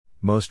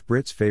Most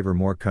Brits favor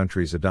more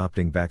countries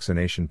adopting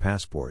vaccination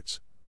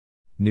passports.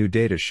 New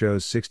data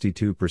shows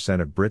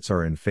 62% of Brits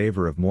are in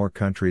favor of more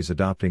countries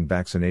adopting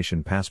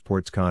vaccination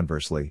passports.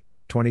 Conversely,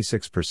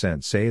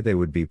 26% say they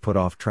would be put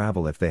off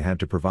travel if they had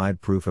to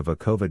provide proof of a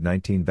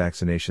COVID-19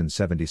 vaccination.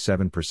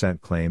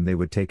 77% claim they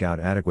would take out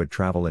adequate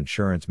travel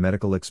insurance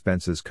medical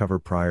expenses cover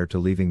prior to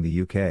leaving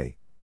the UK.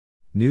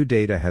 New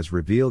data has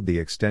revealed the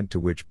extent to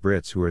which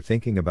Brits who are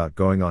thinking about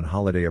going on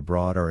holiday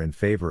abroad are in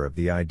favor of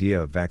the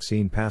idea of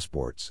vaccine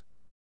passports.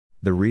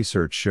 The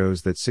research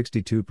shows that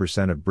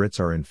 62% of Brits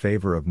are in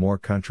favor of more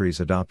countries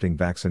adopting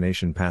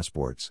vaccination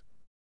passports.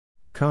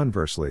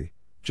 Conversely,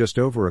 just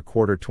over a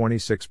quarter,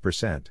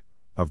 26%,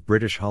 of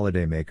British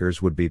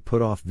holidaymakers would be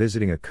put off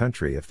visiting a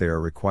country if they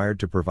are required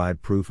to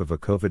provide proof of a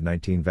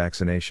COVID-19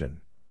 vaccination.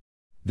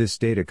 This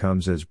data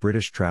comes as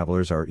British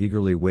travelers are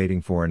eagerly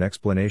waiting for an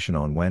explanation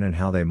on when and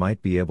how they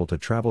might be able to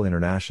travel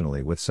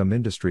internationally, with some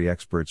industry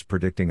experts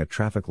predicting a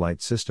traffic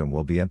light system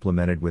will be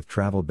implemented with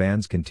travel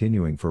bans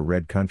continuing for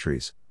red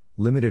countries,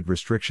 limited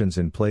restrictions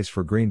in place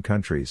for green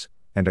countries,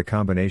 and a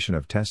combination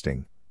of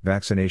testing,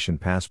 vaccination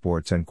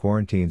passports and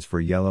quarantines for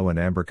yellow and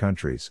amber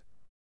countries.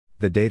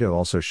 The data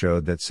also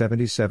showed that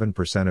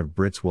 77% of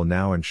Brits will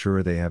now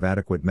ensure they have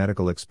adequate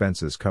medical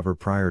expenses cover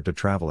prior to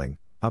traveling,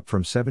 up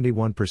from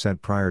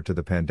 71% prior to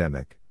the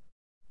pandemic.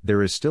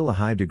 There is still a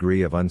high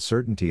degree of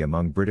uncertainty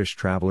among British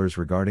travelers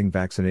regarding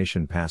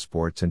vaccination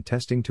passports and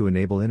testing to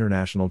enable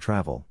international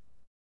travel.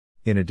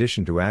 In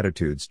addition to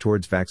attitudes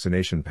towards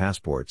vaccination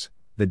passports,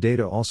 the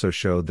data also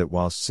showed that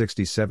whilst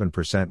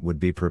 67% would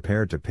be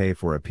prepared to pay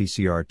for a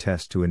PCR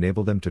test to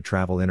enable them to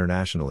travel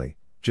internationally,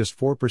 just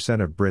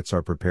 4% of Brits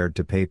are prepared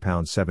to pay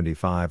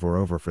 £75 or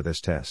over for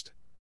this test.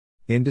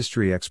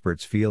 Industry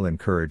experts feel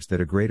encouraged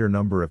that a greater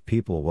number of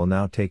people will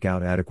now take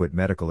out adequate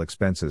medical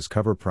expenses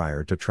cover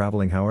prior to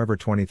traveling. However,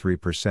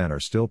 23% are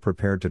still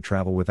prepared to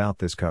travel without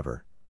this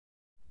cover.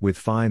 With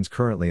fines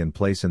currently in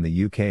place in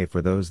the UK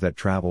for those that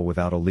travel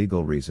without a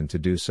legal reason to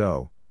do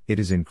so, it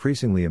is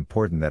increasingly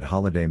important that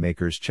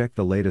holidaymakers check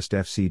the latest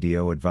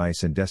FCDO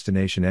advice and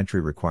destination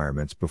entry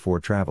requirements before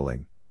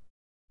traveling.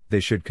 They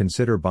should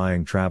consider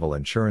buying travel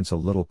insurance a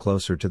little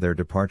closer to their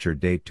departure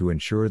date to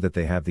ensure that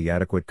they have the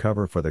adequate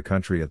cover for the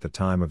country at the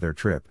time of their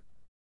trip.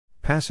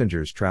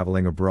 Passengers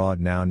traveling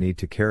abroad now need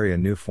to carry a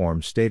new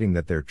form stating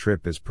that their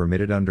trip is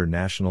permitted under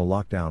national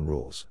lockdown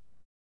rules.